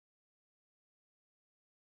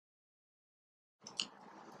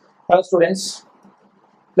Hello students,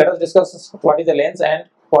 let us discuss what is a lens and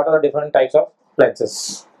what are the different types of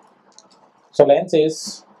lenses. So lens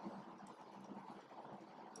is,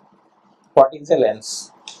 what is a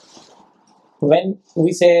lens? When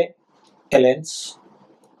we say a lens,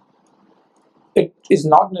 it is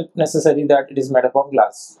not necessary that it is made up of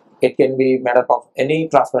glass. It can be made up of any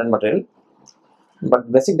transparent material, but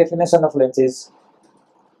basic definition of lens is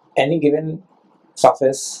any given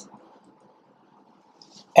surface,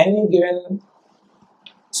 any given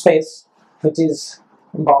space which is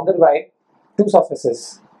bounded by two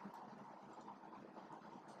surfaces,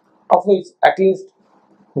 of which at least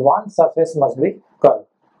one surface must be curved.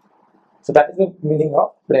 So that is the meaning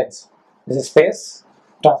of lens. This is space,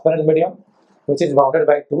 transparent medium, which is bounded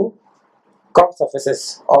by two curved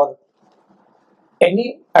surfaces, or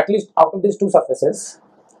any, at least out of these two surfaces,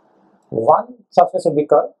 one surface will be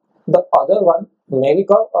curved, the other one may be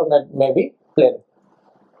curved or may be plane.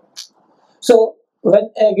 So when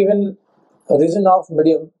a given region of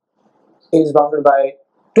medium is bounded by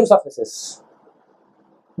two surfaces,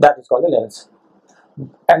 that is called a lens.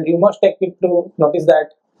 And you must take it to notice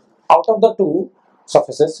that out of the two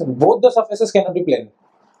surfaces, both the surfaces cannot be plane.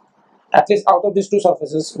 At least out of these two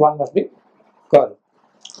surfaces, one must be curved.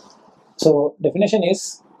 So definition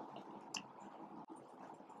is,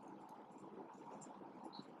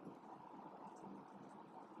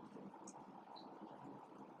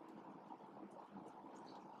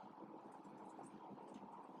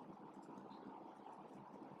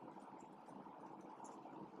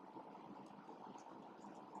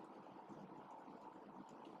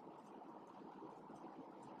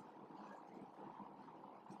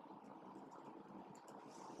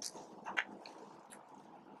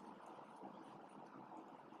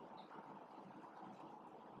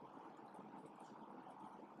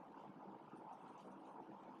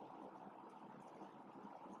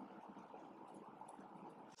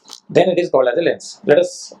 then it is called as a lens. Let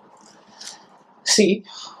us see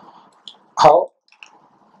how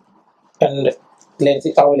and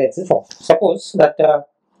how a lens is formed. Suppose that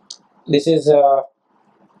this is these are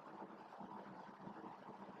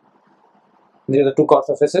the two curved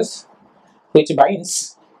surfaces which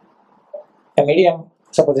binds a medium.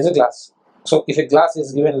 Suppose this is glass. So if a glass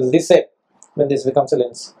is given this shape, then this becomes a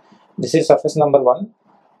lens. This is surface number 1.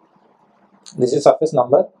 This is surface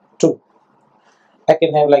number 2. I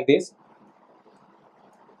can have like this.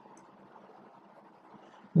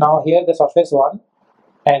 Now here the surface 1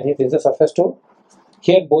 and here is the surface 2.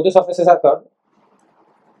 Here both the surfaces are curved.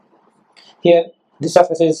 Here this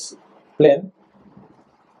surface is plane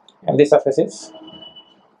and this surface is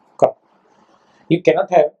curved. You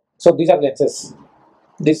cannot have, so these are lenses.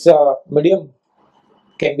 This medium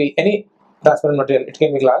can be any transparent material. It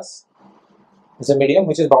can be glass. It's a medium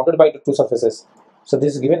which is bounded by the two surfaces. So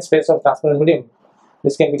this given space of transparent medium,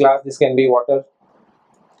 this can be glass, this can be water,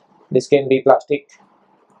 this can be plastic,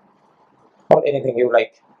 or anything you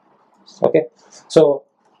like. Okay, so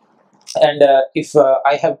and if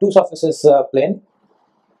I have two surfaces plane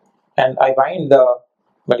and I bind the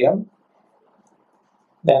medium,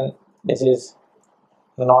 then this is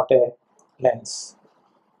not a lens,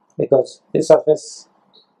 because this surface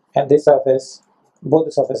and this surface, both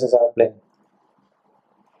the surfaces are plane.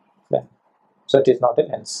 So it is not a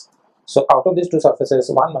lens. So out of these two surfaces,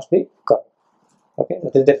 one must be curved. Okay,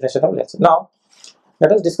 that is the definition of lens. Now let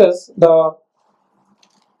us discuss the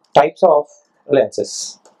types of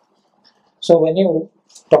lenses. So when you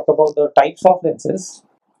talk about the types of lenses,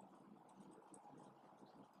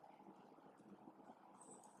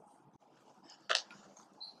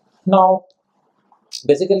 now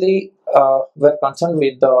basically we're concerned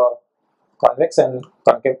with the convex and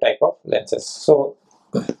concave type of lenses. So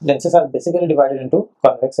lenses are basically divided into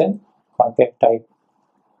convex and concave type.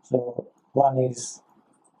 So one is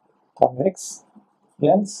convex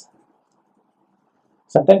lens.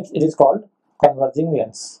 Sometimes it is called converging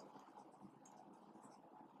lens.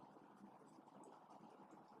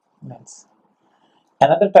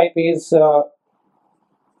 Another type is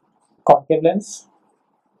concave lens.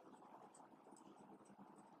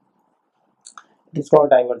 It is called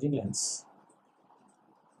diverging lens.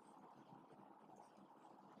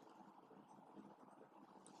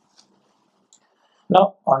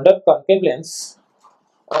 Now under concave lens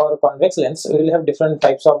or convex lens, we will have different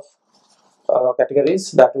types of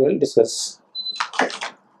categories that we will discuss.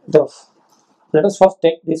 Let us first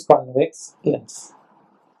take this convex lens.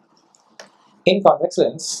 In convex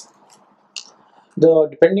lens,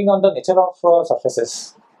 depending on the nature of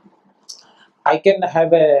surfaces, I can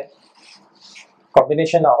have a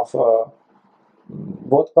combination of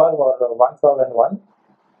both curve or one curve and one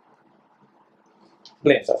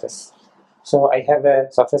plane surface. So I have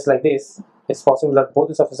a surface like this. It's possible that both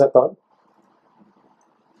the surfaces are curved.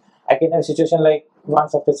 I can have a situation like one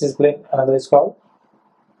surface is plane, another is curved.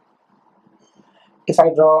 If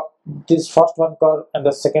I draw this first one curved and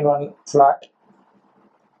the second one flat,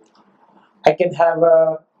 I can have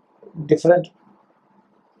a different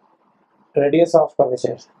radius of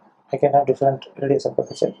curvature. I can have different radius of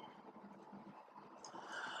curvature.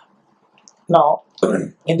 Now,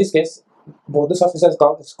 in this case, both the surfaces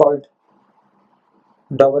curved is called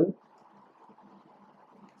double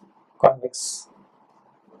convex.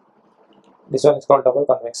 This one is called double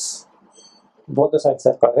convex. Both the sides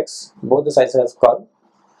are convex, both the sides are curved.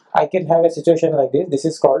 I can have a situation like this. This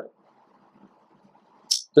is called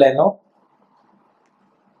Plano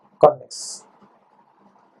Convex.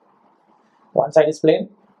 One side is plane,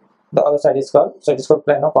 the other side is curved, so it is called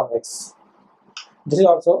Plano Convex. This is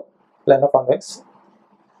also Plano Convex.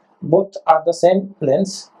 Both are the same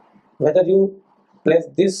lens, whether you place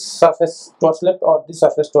this surface towards left or this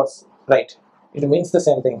surface towards right. It means the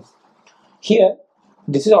same thing. Here,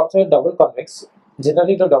 this is also a double convex.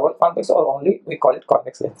 Generally, the double convex or only we call it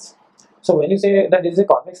convex lens. So when you say that it is a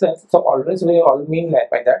convex lens, so always we all mean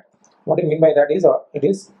by that. What we mean by that is it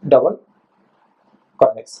is double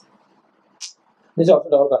convex. This is also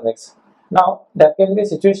double convex. Now there can be a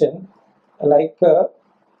situation like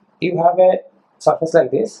you have a surface like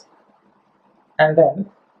this and then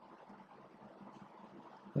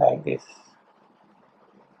like this.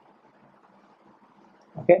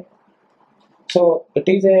 Okay. So it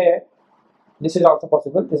is a. This is also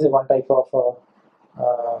possible. This is one type of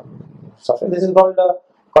surface. This is called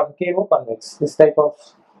concavo convex. This type of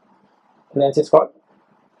lens is called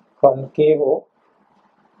concavo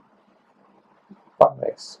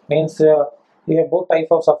convex. Means you have both type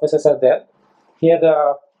of surfaces are there. Here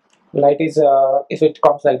the light is if it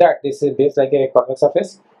comes like that, this is based like a convex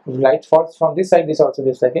surface. If light falls from this side, this also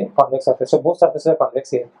based like a convex surface. So both surfaces are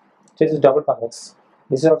convex here. So this is double convex.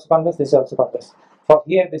 This is also convex. This is also convex. For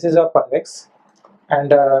here, this is a convex,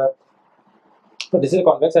 and so this is a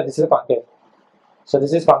convex and this is a concave. So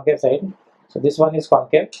this is concave side. So this one is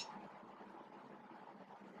concave,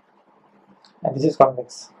 and this is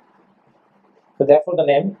convex. So therefore, the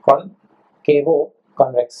name concavo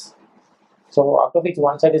convex. So out of which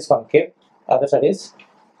one side is concave, other side is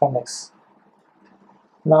convex.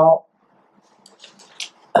 Now,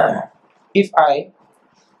 if I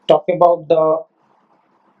talk about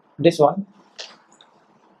this one,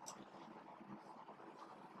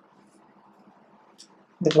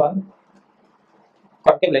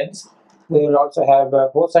 concave lens, we will also have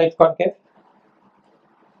both sides concave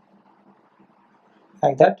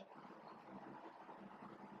like that.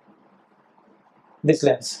 This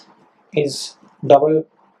lens is double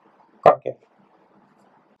concave.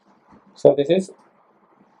 So this is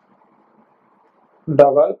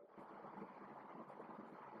double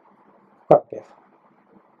concave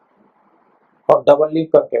or doubly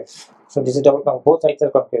concave. So this is double concave. Both sides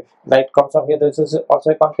are concave. Light comes from here. This is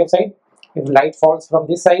also a concave side. If light falls from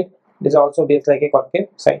this side, this also behaves like a concave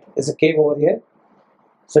side. It's a cave over here.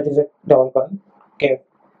 So it is a double concave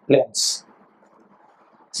lens.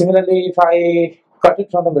 Similarly, if I cut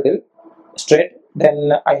it from the middle straight,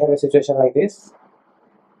 then I have a situation like this.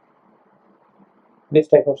 This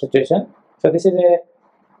type of situation. So this is a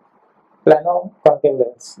Plano concave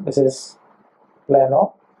lens. This is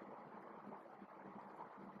Plano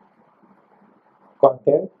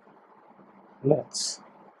concave lens.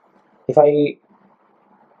 If I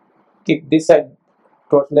keep this side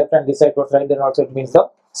towards left and this side towards right, then also it means the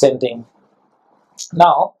same thing.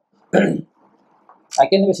 Now, I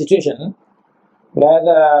can have a situation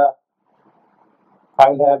where I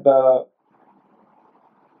will have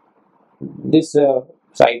this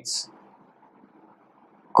sides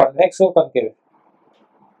convex or concave.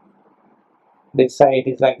 This side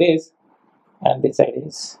is like this, and this side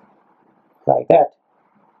is like that.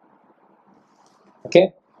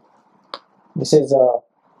 Okay, this is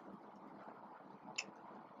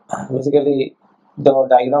basically the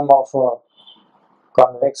diagram of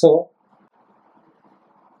convexo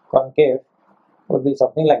concave would be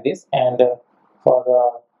something like this, and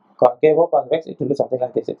for concavo convex it will be something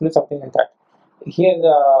like this. It will be something like that. Here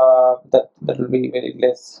that will be very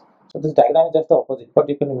less. So this diagram is just the opposite, but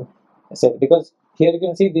you can say, because here you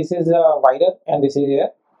can see this is wider and this is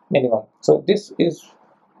a minimum. So this is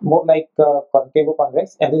more like concavo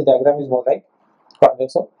convex, and this diagram is more like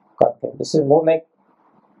convexo concave. This is more like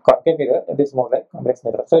concave mirror, and this is more like convex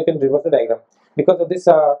mirror. So you can reverse the diagram because of this.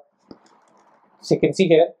 So you can see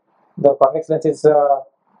here the convex lens is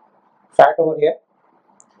fat over here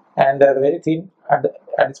and very thin at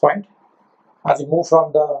this point, As you move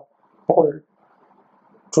from the pole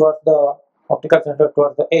towards the optical center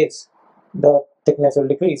towards the edge, the thickness will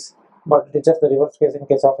decrease, but it is just the reverse case in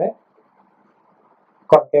case of a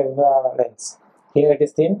concave lens. Here it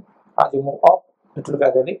is thin. As you move up, it will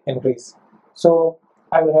gradually increase. So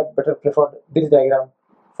I would have better preferred this diagram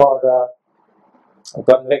for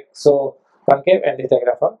convex, so concave, and this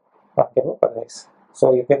diagram for concave or convex.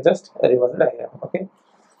 So you can just reverse the diagram. Okay.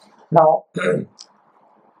 Now,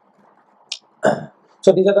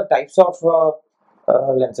 so these are the types of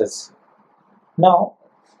lenses. Now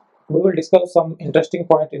we will discuss some interesting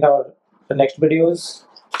point in our next videos,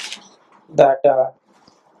 that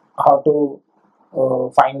how to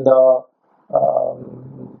find the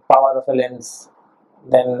power of a lens.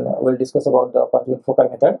 Then we'll discuss about the conjugate foci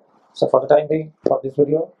method. So for the time being, for this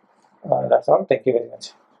video, that's all. Thank you very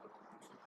much.